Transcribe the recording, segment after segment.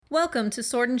Welcome to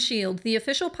Sword and Shield, the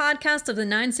official podcast of the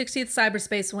 960th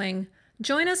Cyberspace Wing.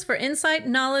 Join us for insight,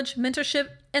 knowledge, mentorship,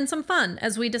 and some fun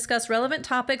as we discuss relevant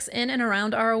topics in and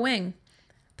around our wing.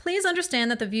 Please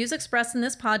understand that the views expressed in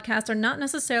this podcast are not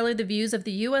necessarily the views of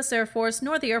the U.S. Air Force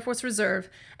nor the Air Force Reserve,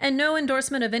 and no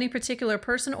endorsement of any particular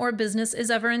person or business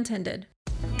is ever intended.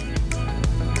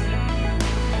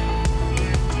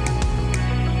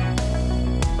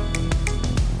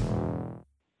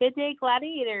 Good day,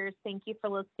 Gladiators. Thank you for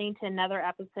listening to another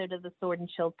episode of the Sword and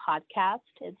Shield podcast.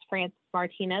 It's Francis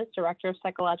Martinez, Director of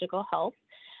Psychological Health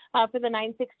for the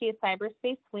 960th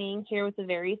Cyberspace Wing, here with a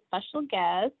very special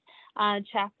guest.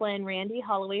 Chaplain Randy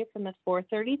Holloway from the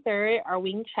 433rd, our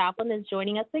wing chaplain, is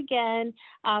joining us again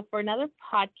for another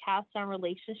podcast on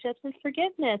relationships and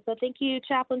forgiveness. So thank you,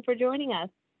 Chaplain, for joining us.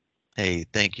 Hey,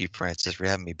 thank you, Francis, for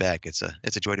having me back. It's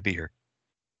a joy to be here.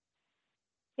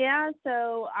 Yeah,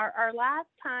 so our last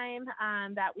time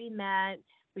that we met,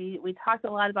 we talked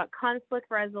a lot about conflict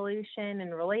resolution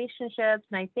and relationships,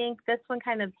 and I think this one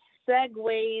kind of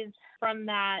segues from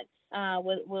that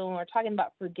when we're talking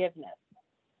about forgiveness.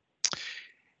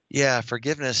 Yeah,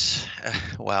 forgiveness.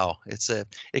 Wow,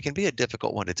 it can be a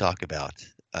difficult one to talk about.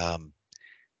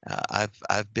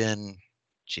 I've been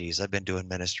doing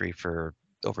ministry for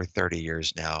over 30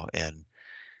 years now, and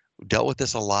dealt with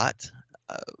this a lot.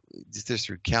 Just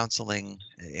through counseling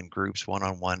in groups,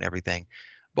 one-on-one, everything.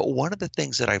 But one of the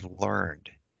things that I've learned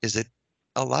is that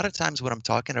a lot of times when I'm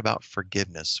talking about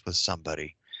forgiveness with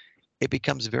somebody, it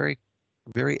becomes very,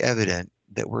 very evident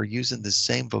that we're using the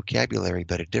same vocabulary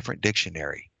but a different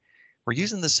dictionary. We're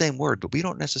using the same word, but we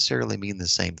don't necessarily mean the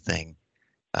same thing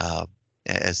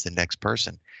as the next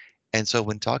person. And so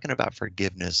when talking about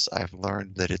forgiveness, I've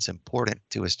learned that it's important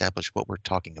to establish what we're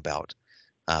talking about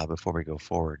before we go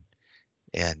forward.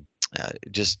 And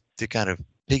just to kind of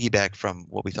piggyback from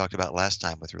what we talked about last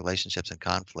time with relationships and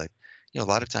conflict, a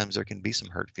lot of times there can be some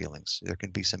hurt feelings, there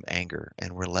can be some anger,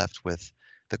 and we're left with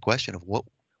the question of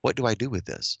what do I do with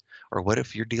this? Or what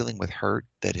if you're dealing with hurt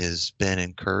that has been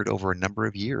incurred over a number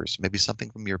of years, maybe something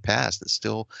from your past that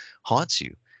still haunts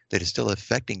you, that is still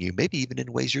affecting you, maybe even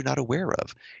in ways you're not aware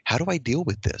of. How do I deal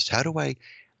with this? How do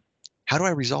I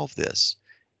resolve this?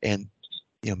 And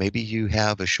maybe you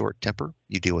have a short temper,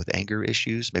 you deal with anger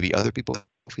issues. Maybe other people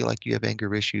feel like you have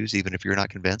anger issues, even if you're not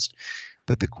convinced.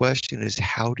 But the question is,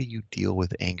 how do you deal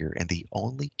with anger? And the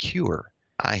only cure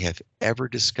I have ever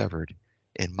discovered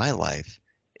in my life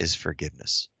is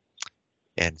forgiveness.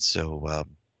 And so I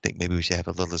think maybe we should have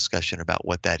a little discussion about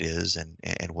what that is and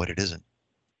what it isn't.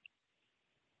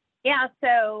 Yeah,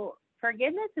 so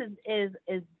forgiveness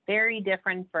is very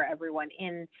different for everyone.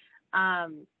 In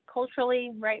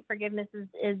culturally, right, forgiveness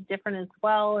is different as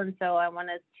well. And so I want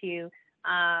us to,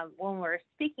 when we're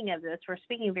speaking of this, we're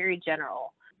speaking very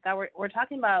general. That we're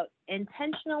talking about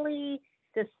intentionally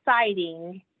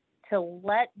deciding to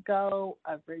let go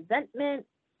of resentment,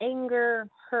 anger,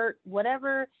 hurt,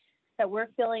 whatever that we're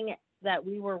feeling that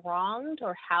we were wronged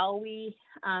or how we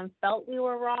felt we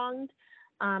were wronged.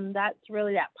 That's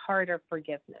really that part of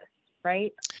forgiveness,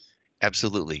 right?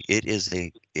 Absolutely. It is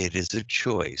a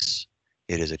choice.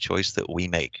 It is a choice that we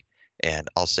make. And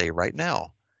I'll say right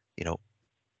now,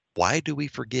 why do we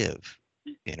forgive?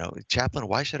 Chaplain,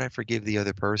 why should I forgive the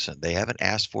other person? They haven't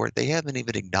asked for it. They haven't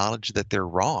even acknowledged that they're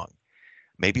wrong.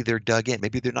 Maybe they're dug in.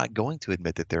 Maybe they're not going to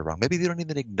admit that they're wrong. Maybe they don't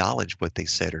even acknowledge what they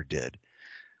said or did.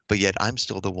 But yet I'm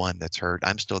still the one that's hurt.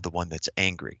 I'm still the one that's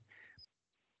angry.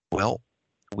 Well,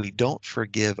 we don't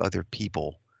forgive other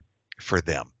people for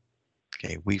them.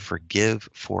 Okay, we forgive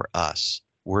for us.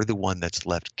 We're the one that's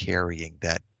left carrying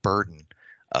that burden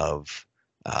of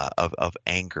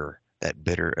anger, that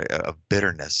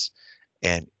bitterness,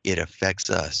 and it affects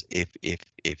us.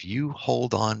 If you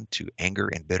hold on to anger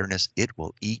and bitterness, it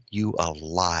will eat you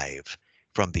alive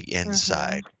from the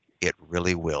inside. Mm-hmm. It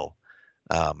really will.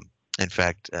 In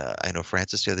fact, I know,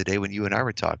 Francis, the other day when you and I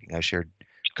were talking, I shared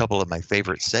a couple of my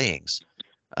favorite sayings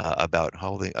about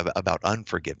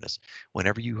unforgiveness.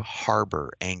 Whenever you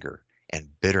harbor anger and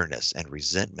bitterness and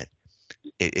resentment,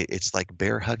 it's like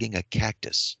bear hugging a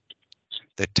cactus.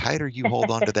 The tighter you hold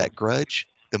on to that grudge,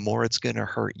 the more it's going to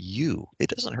hurt you. It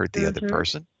doesn't hurt the other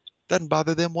person. Doesn't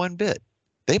bother them one bit.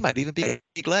 They might even be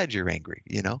glad you're angry.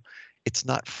 It's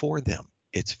not for them.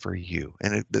 It's for you.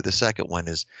 And the second one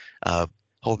is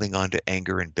holding on to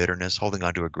anger and bitterness, holding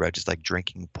on to a grudge is like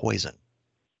drinking poison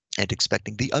and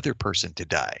expecting the other person to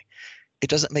die. It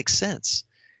doesn't make sense.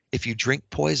 If you drink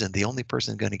poison, the only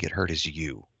person going to get hurt is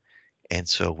you. And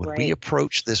so when we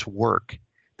approach this work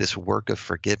of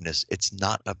forgiveness, it's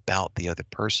not about the other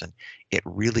person. It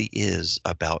really is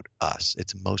about us.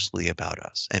 It's mostly about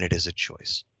us, and it is a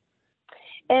choice.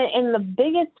 And the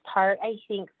biggest part, I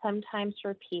think, sometimes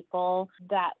for people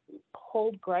that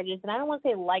hold grudges, and I don't want to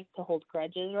say like to hold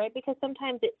grudges, right? Because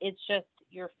sometimes it's just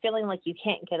you're feeling like you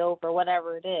can't get over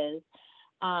whatever it is,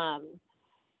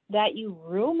 that you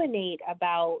ruminate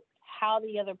about how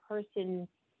the other person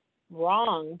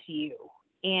wronged you.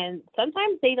 And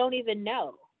sometimes they don't even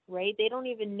know, right? They don't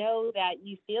even know that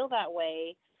you feel that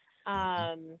way.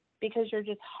 Because you're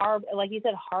just like you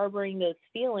said, harboring those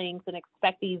feelings and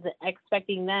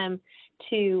expecting them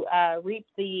to reap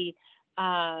the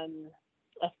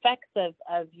effects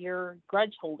of your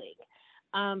grudge holding.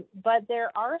 But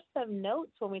there are some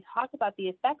notes when we talk about the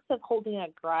effects of holding a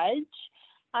grudge.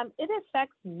 It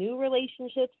affects new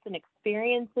relationships and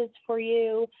experiences for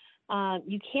you.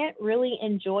 You can't really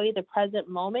enjoy the present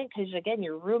moment because, again,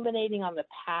 you're ruminating on the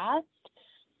past.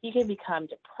 You can become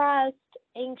depressed,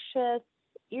 anxious,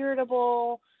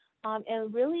 irritable,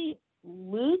 and really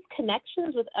lose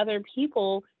connections with other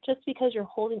people just because you're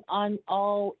holding onto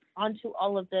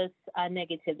all of this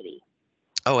negativity.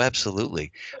 Oh,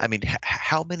 absolutely. I mean,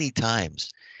 how many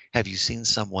times have you seen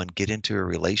someone get into a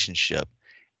relationship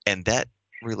and that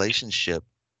relationship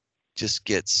just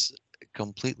gets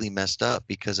completely messed up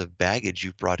because of baggage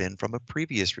you brought in from a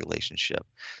previous relationship,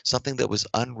 something that was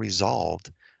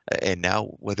unresolved, and now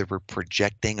whether we're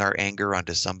projecting our anger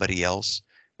onto somebody else,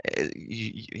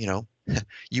 you know,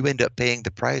 you end up paying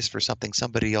the price for something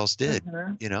somebody else did.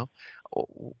 You know,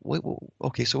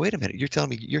 okay, so wait a minute, you're telling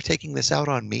me you're taking this out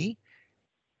on me?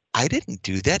 I didn't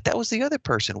do that. That was the other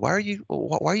person. Why are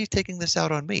you taking this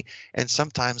out on me? And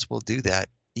sometimes we'll do that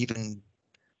even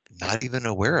not even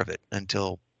aware of it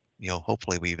until,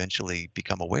 hopefully we eventually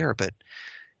become aware, but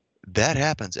that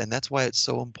happens. And that's why it's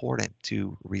so important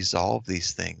to resolve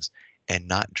these things and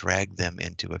not drag them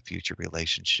into a future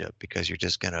relationship, because you're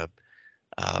just going to,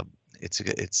 it's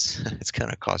going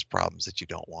to cause problems that you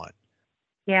don't want.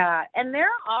 Yeah. And there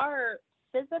are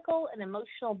physical and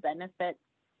emotional benefits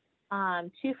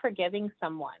to forgiving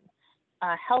someone,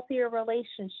 healthier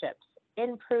relationships,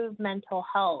 improved mental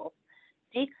health,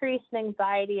 decreased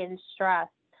anxiety and stress,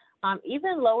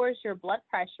 even lowers your blood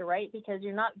pressure, right? Because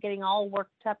you're not getting all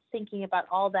worked up thinking about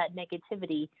all that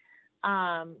negativity.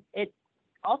 It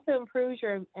also improves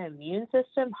your immune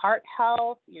system, heart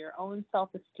health, your own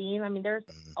self-esteem. I mean, there's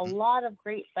a lot of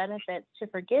great benefits to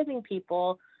forgiving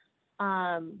people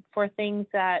for things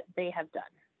that they have done.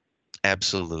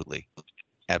 Absolutely.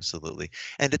 Absolutely.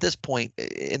 And at this point,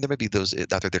 and there may be those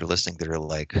out there that are listening that are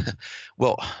like,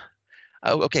 well,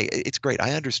 okay, it's great.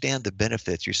 I understand the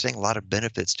benefits. You're saying a lot of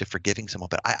benefits to forgiving someone,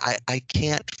 but I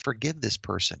can't forgive this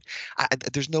person.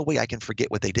 There's no way I can forget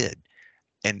what they did.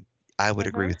 And I would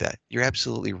agree with that. You're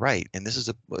absolutely right. And this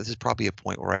is probably a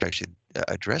point where I should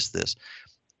address this.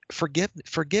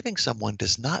 Forgiving someone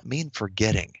does not mean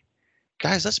forgetting.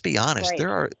 Guys, let's be honest.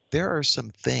 Right. There are some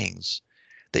things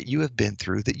that you have been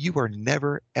through that you are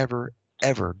never, ever,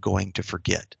 ever going to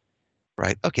forget,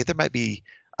 right? Okay, there might be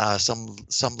some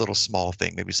little small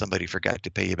thing. Maybe somebody forgot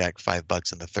to pay you back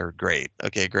 $5 in the third grade.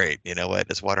 Okay, great. You know what?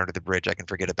 It's water under the bridge. I can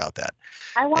forget about that.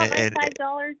 I want my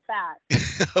 $5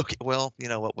 back. Okay, well, you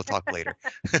know what? We'll talk later.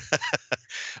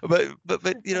 But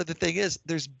the thing is,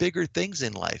 there's bigger things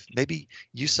in life. Maybe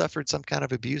you suffered some kind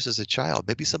of abuse as a child.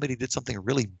 Maybe somebody did something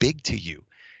really big to you.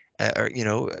 Or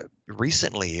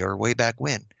recently or way back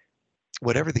when,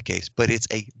 whatever the case, but it's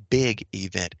a big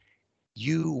event.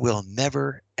 You will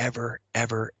never, ever,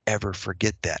 ever, ever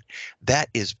forget that. That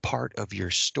is part of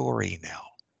your story now.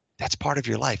 That's part of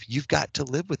your life. You've got to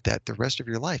live with that the rest of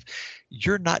your life.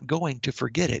 You're not going to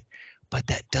forget it, but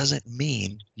that doesn't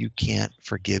mean you can't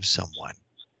forgive someone.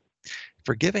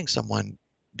 Forgiving someone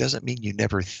doesn't mean you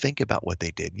never think about what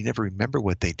they did. You never remember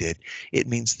what they did. It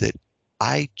means that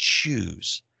I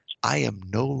am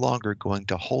no longer going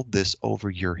to hold this over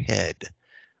your head.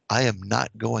 I am not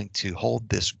going to hold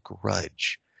this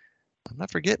grudge. I'm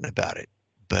not forgetting about it,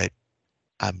 but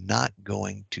I'm not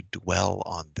going to dwell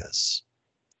on this,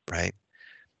 right?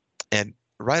 And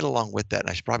right along with that, and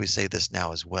I should probably say this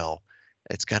now as well,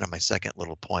 it's kind of my second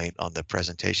little point on the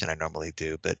presentation I normally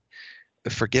do, but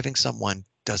forgiving someone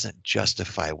doesn't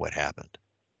justify what happened.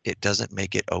 It doesn't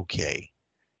make it okay.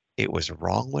 It was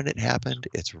wrong when it happened.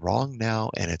 It's wrong now,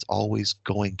 and it's always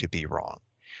going to be wrong.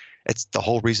 It's the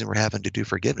whole reason we're having to do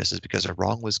forgiveness is because a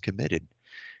wrong was committed.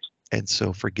 And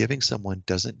so forgiving someone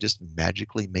doesn't just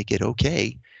magically make it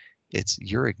okay. It's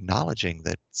you're acknowledging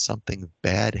that something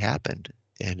bad happened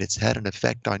and it's had an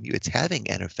effect on you. It's having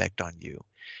an effect on you.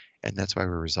 And that's why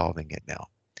we're resolving it now.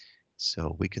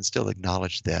 So we can still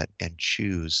acknowledge that and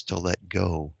choose to let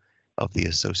go of the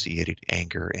associated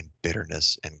anger and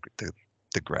bitterness and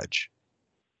the grudge.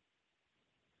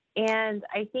 And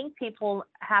I think people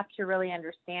have to really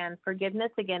understand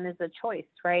forgiveness again is a choice,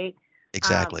 right?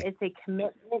 Exactly. It's a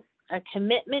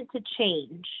commitment to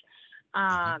change.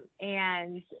 Hmm.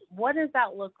 And what does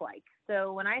that look like?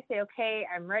 So when I say, okay,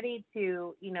 I'm ready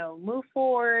to, move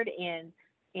forward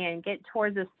and get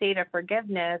towards a state of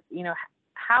forgiveness,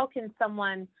 how can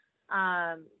someone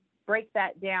break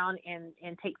that down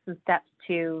and take some steps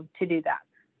to do that?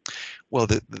 Well,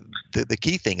 the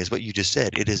key thing is what you just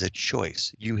said. It is a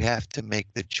choice. You have to make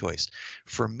the choice.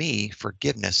 For me,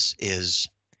 forgiveness is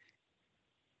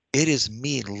it is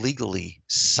me legally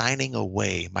signing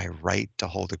away my right to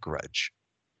hold a grudge.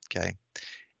 Okay.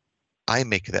 I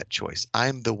make that choice.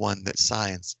 I'm the one that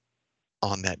signs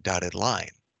on that dotted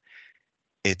line.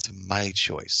 It's my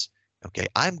choice. Okay.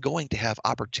 I'm going to have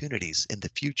opportunities in the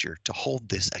future to hold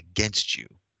this against you,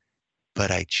 but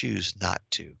I choose not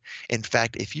to. In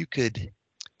fact, if you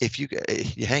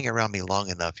hang around me long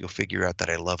enough, you'll figure out that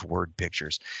I love word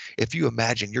pictures. If you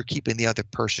imagine you're keeping the other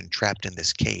person trapped in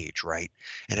this cage, right?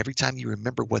 And every time you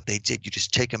remember what they did, you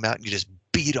just take them out and you just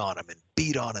beat on them and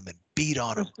beat on them and beat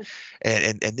on them.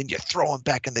 And then you throw them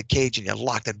back in the cage and you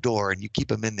lock the door and you keep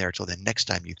them in there until the next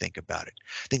time you think about it.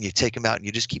 Then you take them out and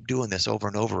you just keep doing this over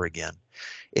and over again.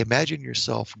 Imagine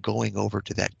yourself going over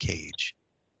to that cage.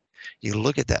 You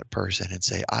look at that person and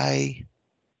say, I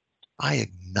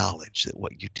acknowledge that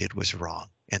what you did was wrong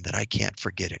and that I can't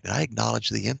forget it. And I acknowledge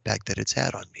the impact that it's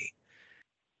had on me.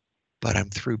 But I'm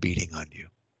through beating on you.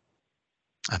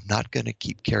 I'm not going to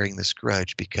keep carrying this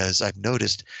grudge because I've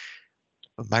noticed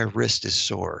my wrist is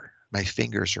sore. My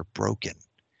fingers are broken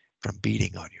from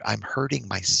beating on you. I'm hurting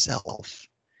myself.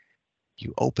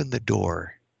 You open the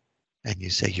door and you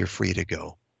say, you're free to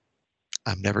go.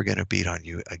 I'm never going to beat on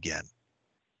you again.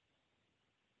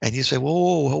 And you say, whoa,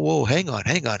 whoa, whoa, whoa, hang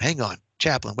on.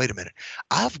 Chaplain, wait a minute.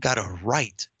 I've got a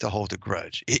right to hold a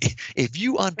grudge. If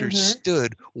you Mm-hmm.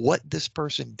 understood what this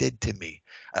person did to me,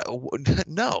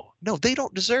 no, they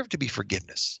don't deserve to be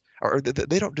forgiveness or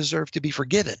they don't deserve to be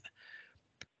forgiven.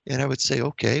 And I would say,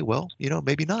 okay, well,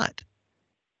 maybe not,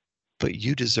 but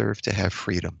you deserve to have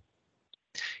freedom.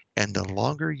 And the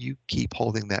longer you keep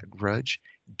holding that grudge,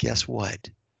 guess what?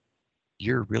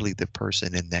 You're really the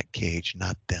person in that cage,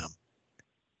 not them.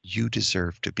 You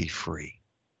deserve to be free.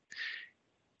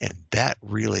 And that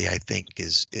really, I think,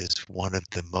 is one of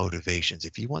the motivations.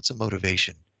 If you want some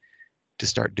motivation to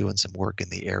start doing some work in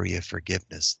the area of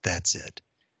forgiveness, that's it.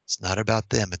 It's not about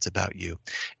them, it's about you.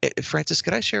 Francis,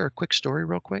 could I share a quick story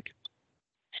real quick?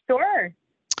 Sure.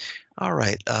 All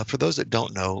right. For those that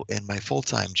don't know, in my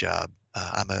full-time job,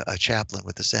 I'm a chaplain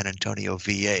with the San Antonio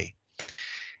VA.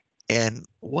 And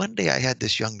one day I had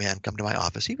this young man come to my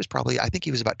office. He was I think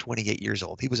he was about 28 years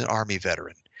old. He was an Army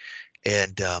veteran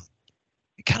and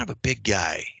kind of a big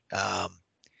guy.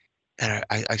 And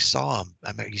I saw him.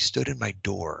 He stood in my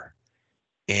door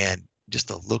and just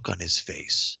the look on his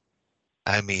face.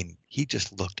 I mean, he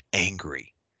just looked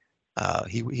angry.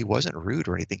 He wasn't rude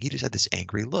or anything. He just had this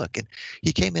angry look. And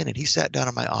he came in and he sat down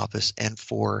in my office. And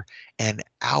for an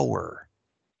hour,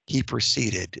 he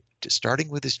proceeded to, starting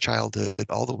with his childhood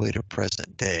all the way to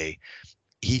present day.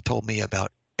 He told me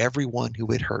about everyone who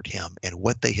had hurt him and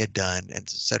what they had done, and et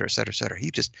cetera, et cetera, et cetera.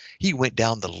 He went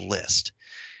down the list.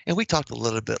 And we talked a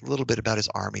little bit about his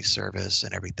Army service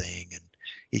and everything. And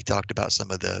he talked about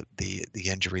some of the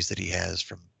injuries that he has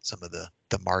from some of the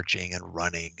marching and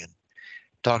running, and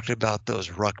talked about those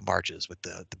ruck marches with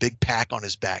the big pack on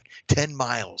his back, 10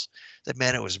 miles. That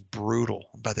man, it was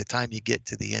brutal. By the time you get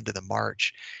to the end of the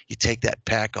march, you take that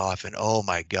pack off and oh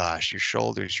my gosh, your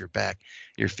shoulders, your back,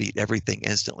 your feet, everything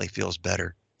instantly feels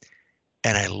better.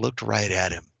 And I looked right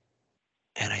at him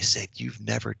and I said, you've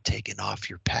never taken off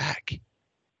your pack.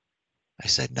 I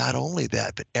said, not only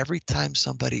that, but every time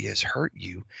somebody has hurt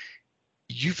you,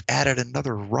 you've added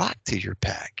another rock to your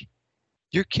pack.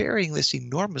 You're carrying this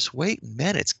enormous weight and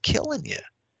man, it's killing you.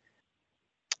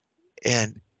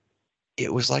 And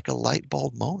it was like a light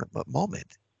bulb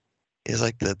moment. It's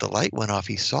like the light went off.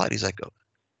 He saw it. He's like, oh,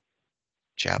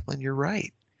 Chaplain, you're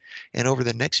right. And over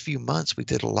the next few months, we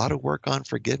did a lot of work on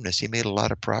forgiveness. He made a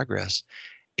lot of progress.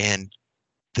 And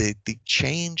the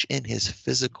change in his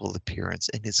physical appearance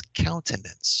and his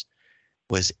countenance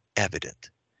was evident.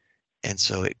 And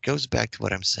so it goes back to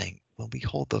what I'm saying. When we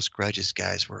hold those grudges,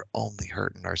 guys, we're only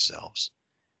hurting ourselves.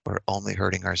 We're only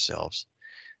hurting ourselves.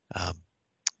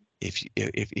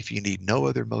 If you need no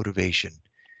other motivation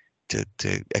to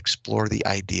explore the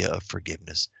idea of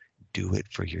forgiveness, do it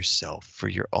for yourself, for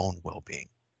your own well-being.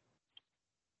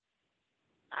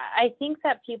 I think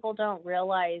that people don't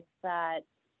realize that,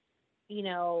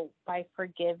 by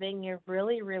forgiving, you're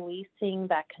really releasing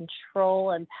that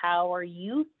control and power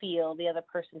you feel the other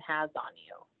person has on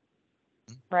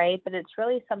you, right? But it's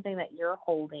really something that you're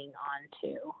holding on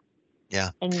to.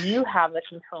 Yeah. And you have the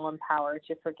control and power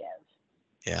to forgive.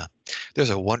 Yeah. There's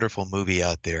a wonderful movie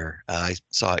out there. I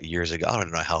saw it years ago. I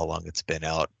don't know how long it's been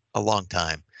out, a long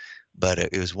time, but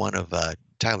it was one of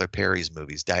Tyler Perry's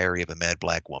movies, Diary of a Mad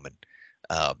Black Woman.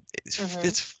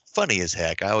 It's funny as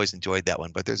heck. I always enjoyed that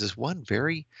one, but there's this one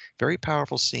very, very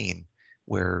powerful scene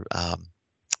where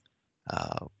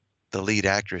the lead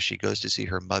actress, she goes to see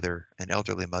her mother, an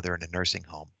elderly mother in a nursing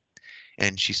home,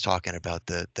 and she's talking about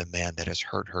the man that has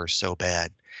hurt her so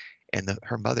bad. And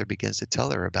her mother begins to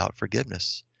tell her about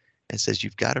forgiveness and says,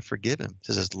 you've got to forgive him.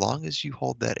 Says, as long as you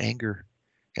hold that anger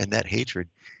and that hatred,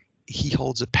 he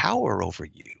holds a power over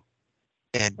you.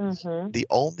 And the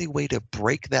only way to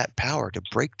break that power, to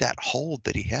break that hold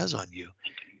that he has on you,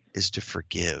 is to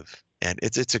forgive. And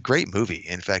it's a great movie.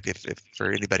 In fact, if for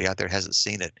anybody out there who hasn't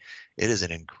seen it, it is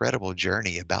an incredible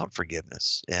journey about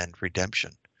forgiveness and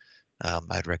redemption.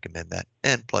 I'd recommend that.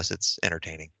 And plus, it's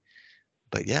entertaining.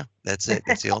 But yeah, that's it.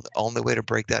 It's the only way to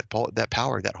break that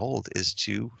power, that hold, is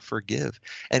to forgive.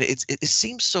 And it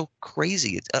seems so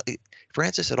crazy.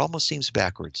 Francis, it almost seems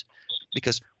backwards,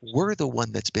 because we're the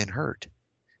one that's been hurt.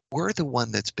 We're the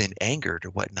one that's been angered or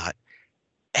whatnot.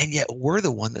 And yet we're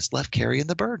the one that's left carrying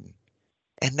the burden.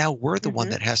 And now we're the one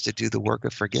that has to do the work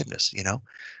of forgiveness,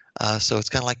 So it's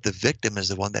kind of like the victim is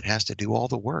the one that has to do all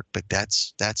the work. But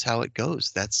that's how it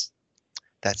goes. That's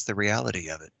the reality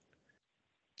of it.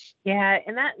 Yeah,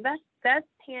 and that's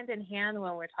hand in hand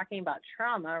when we're talking about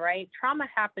trauma, right? Trauma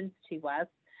happens to us.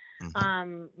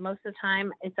 Most of the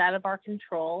time, it's out of our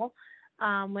control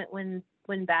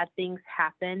when bad things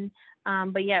happen.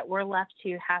 But yet we're left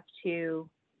to have to,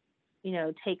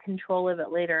 take control of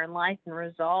it later in life and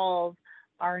resolve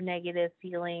our negative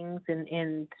feelings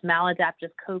and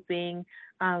maladaptive coping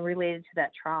related to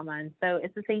that trauma. And so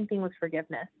it's the same thing with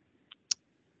forgiveness.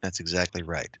 That's exactly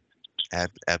right.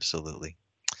 Absolutely.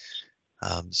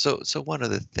 So one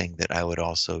other thing that I would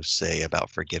also say about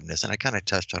forgiveness, and I kind of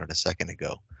touched on it a second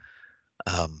ago,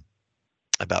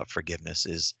 about forgiveness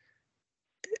is,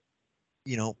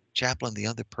 Chaplain, the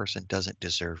other person doesn't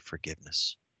deserve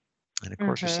forgiveness. And of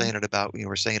course, we're saying it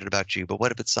about you, but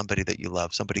what if it's somebody that you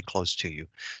love, somebody close to you,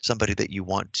 somebody that you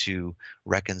want to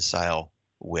reconcile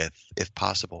with, if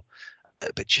possible?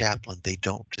 But Chaplain, they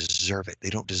don't deserve it. They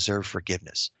don't deserve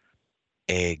forgiveness.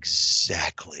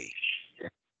 Exactly.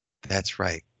 That's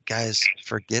right. Guys,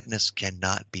 forgiveness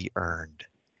cannot be earned.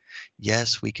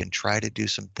 Yes, we can try to do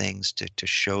some things to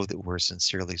show that we're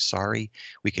sincerely sorry.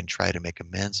 We can try to make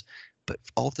amends, but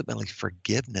ultimately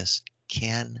forgiveness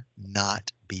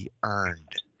cannot be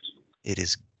earned. It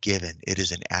is given. It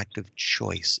is an act of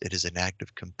choice. It is an act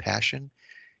of compassion,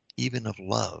 even of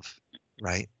love,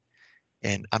 right?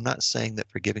 And I'm not saying that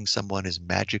forgiving someone is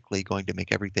magically going to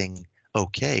make everything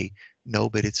okay. No,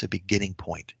 but it's a beginning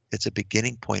point. It's a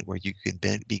beginning point where you can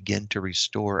begin to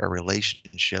restore a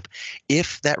relationship.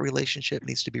 If that relationship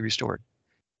needs to be restored,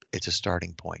 it's a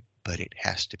starting point, but it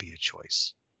has to be a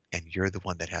choice. And you're the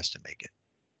one that has to make it.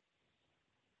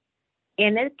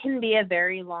 And it can be a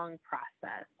very long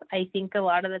process. I think a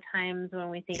lot of the times when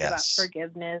we think about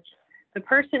forgiveness, the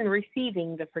person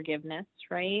receiving the forgiveness,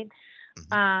 right,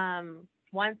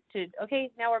 wants to,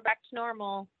 okay, now we're back to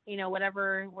normal,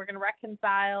 whatever, we're going to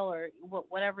reconcile or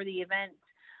whatever the event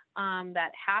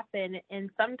that happened. And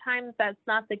sometimes that's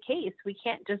not the case. We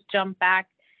can't just jump back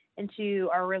into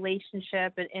our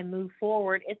relationship and move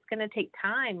forward. It's going to take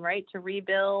time, right, to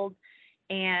rebuild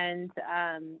and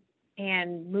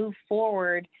move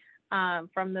forward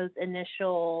from those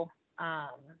initial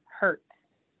hurts.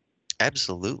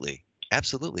 Absolutely.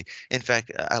 In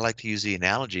fact, I like to use the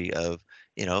analogy of,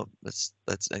 let's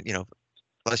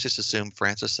just assume,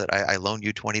 Francis, that I loan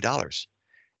you $20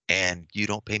 and you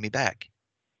don't pay me back.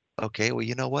 Okay, well,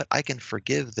 you know what? I can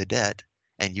forgive the debt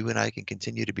and you and I can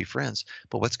continue to be friends.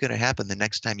 But what's going to happen the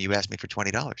next time you ask me for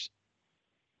 $20?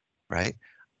 Right?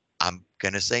 I'm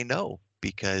going to say no,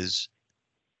 because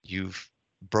you've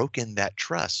broken that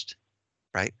trust,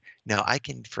 right? Now I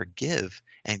can forgive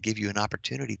and give you an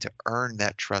opportunity to earn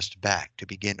that trust back, to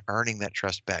begin earning that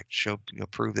trust back,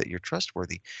 prove that you're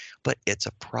trustworthy, but it's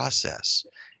a process.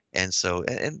 And so,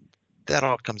 and that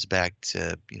all comes back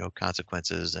to,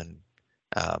 consequences and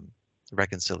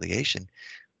reconciliation,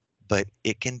 but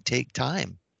it can take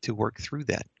time to work through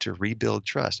that, to rebuild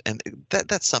trust. And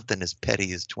that's something as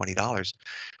petty as $20.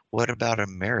 What about a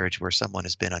marriage where someone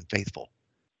has been unfaithful?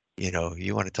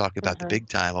 You want to talk about the big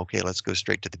time. Okay, let's go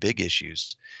straight to the big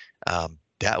issues.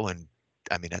 That one,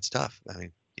 that's tough.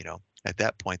 At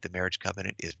that point, the marriage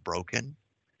covenant is broken,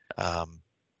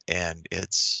 and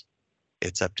it's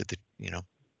up to the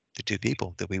two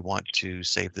people. That we want to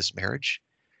save this marriage?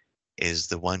 Is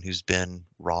the one who's been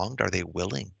wronged, are they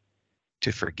willing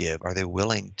to forgive? Are they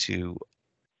willing to,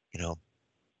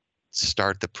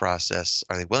 start the process?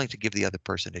 Are they willing to give the other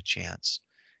person a chance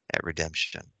at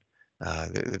redemption?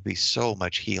 There would be so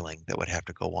much healing that would have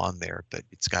to go on there, but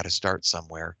it's got to start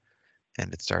somewhere,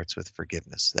 and it starts with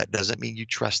forgiveness. That doesn't mean you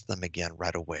trust them again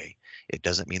right away. It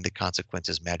doesn't mean the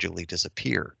consequences magically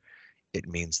disappear. It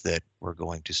means that we're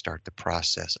going to start the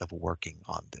process of working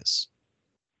on this.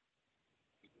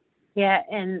 Yeah,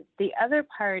 and the other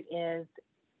part is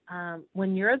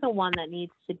when you're the one that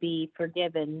needs to be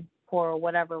forgiven for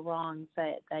whatever wrongs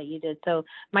that you did. So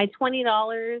my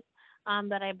 $20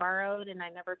 that I borrowed and I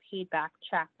never paid back,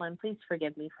 Chaplain, please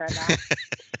forgive me for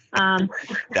that.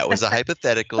 That was a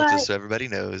hypothetical, just so everybody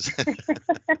knows.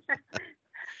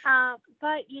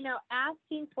 But,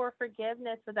 asking for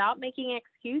forgiveness without making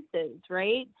excuses,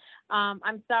 right?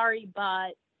 I'm sorry,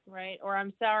 but, right? Or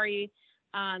I'm sorry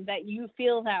that you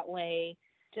feel that way.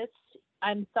 Just,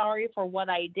 I'm sorry for what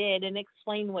I did, and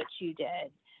explain what you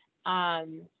did.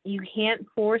 You can't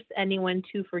force anyone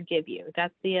to forgive you.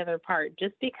 That's the other part.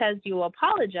 Just because you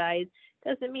apologize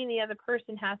doesn't mean the other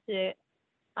person has to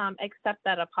accept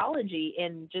that apology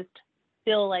and just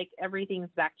feel like everything's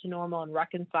back to normal and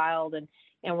reconciled and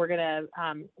we're going to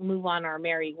move on our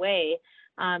merry way.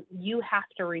 You have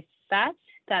to respect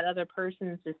that other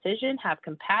person's decision, have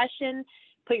compassion,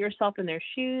 put yourself in their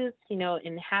shoes,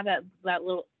 and have that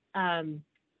little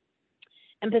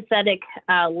empathetic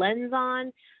lens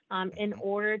on in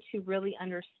order to really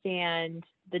understand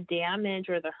the damage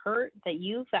or the hurt that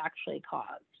you've actually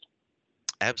caused.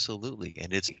 Absolutely.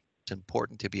 And it's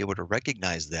important to be able to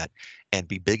recognize that and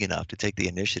be big enough to take the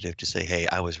initiative to say, hey,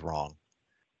 I was wrong.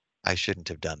 I shouldn't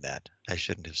have done that. I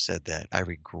shouldn't have said that. I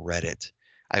regret it.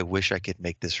 I wish I could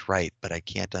make this right, but I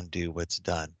can't undo what's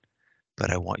done.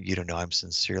 But I want you to know I'm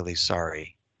sincerely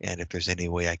sorry. And if there's any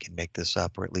way I can make this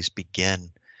up, or at least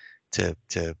begin to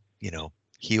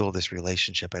heal this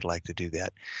relationship, I'd like to do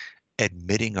that.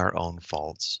 Admitting our own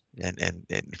faults. And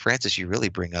Francis, you really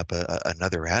bring up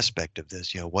another aspect of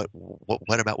this. What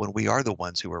about when we are the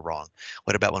ones who are wrong?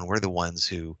 What about when we're the ones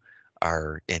who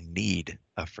are in need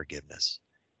of forgiveness?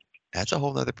 That's a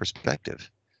whole other perspective.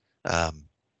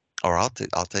 Or I'll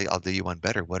do you one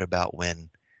better. What about when?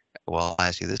 Well, I'll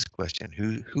ask you this question: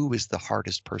 Who is the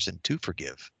hardest person to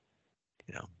forgive?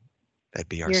 That'd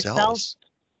be ourselves. Yourself.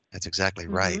 That's exactly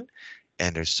right.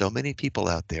 And there's so many people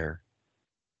out there.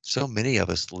 So many of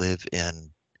us live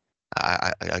in,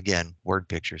 again, word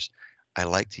pictures. I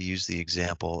like to use the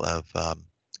example of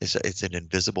it's an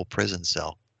invisible prison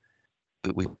cell.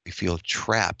 We feel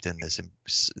trapped in this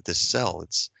cell.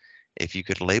 If you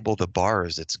could label the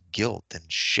bars, it's guilt and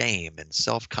shame and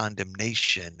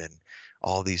self-condemnation and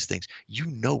all these things. You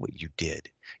know what you did.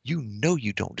 You know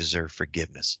you don't deserve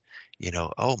forgiveness.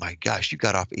 Oh my gosh, you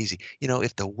got off easy.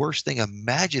 If the worst thing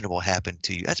imaginable happened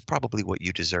to you, that's probably what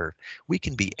you deserve. We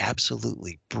can be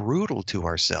absolutely brutal to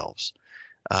ourselves.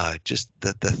 Just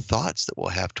the thoughts that we'll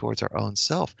have towards our own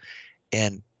self.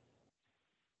 And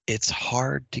it's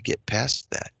hard to get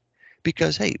past that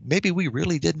because, hey, maybe we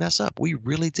really did mess up. We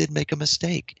really did make a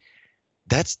mistake.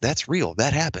 That's real.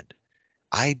 That happened.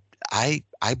 I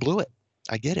blew it.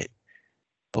 I get it.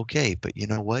 Okay, but you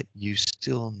know what? You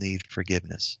still need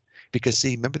forgiveness. Because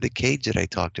see, remember the cage that I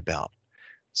talked about?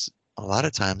 A lot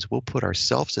of times we'll put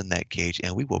ourselves in that cage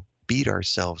and we will beat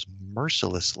ourselves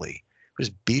mercilessly.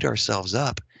 Just beat ourselves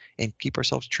up and keep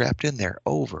ourselves trapped in there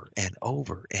over and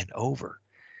over and over.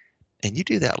 And you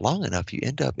do that long enough, you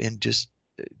end up in just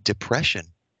depression.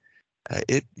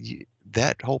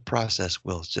 That whole process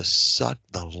will just suck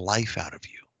the life out of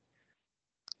you.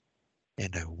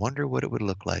 And I wonder what it would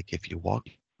look like if you walked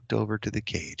over to the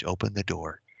cage, opened the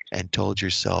door, and told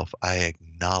yourself, I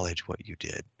acknowledge what you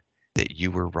did, that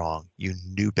you were wrong. You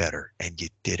knew better and you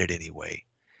did it anyway.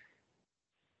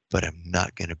 But I'm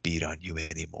not going to beat on you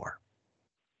anymore.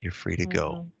 You're free to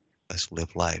go. Let's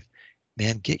live life.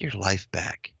 Man, get your life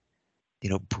back.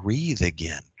 Breathe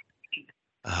again.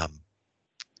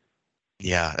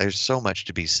 Yeah, there's so much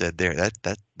to be said there.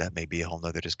 That may be a whole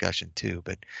nother discussion too.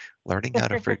 But learning how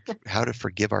to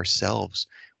forgive ourselves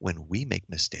when we make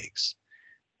mistakes,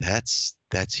 that's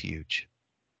huge.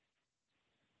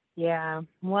 Yeah.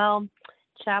 Well,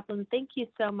 Chaplain, thank you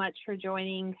so much for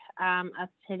joining us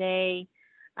today.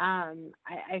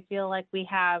 I feel like we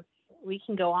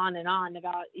can go on and on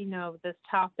about this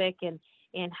topic and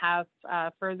have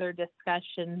further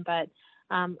discussion, but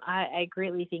I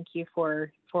greatly thank you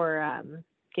for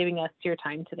giving us your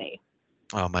time today.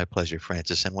 Oh, my pleasure,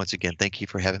 Francis. And once again, thank you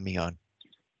for having me on.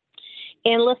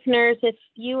 And listeners, if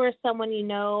you or someone you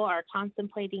know are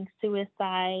contemplating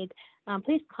suicide,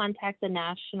 please contact the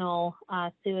National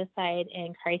Suicide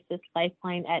and Crisis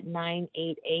Lifeline at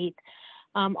 988.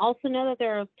 Also know that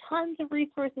there are tons of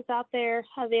resources out there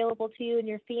available to you and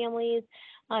your families.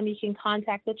 You can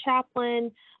contact the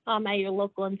chaplain at your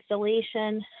local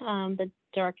installation, the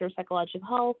Director of Psychological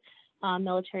Health,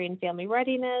 Military and Family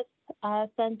Readiness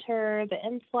Center,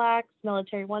 the MFLAX,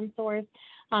 Military One Source.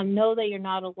 Know that you're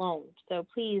not alone. So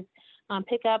please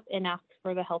pick up and ask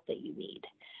for the help that you need.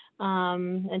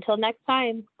 Until next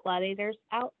time, Gladiators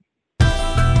out.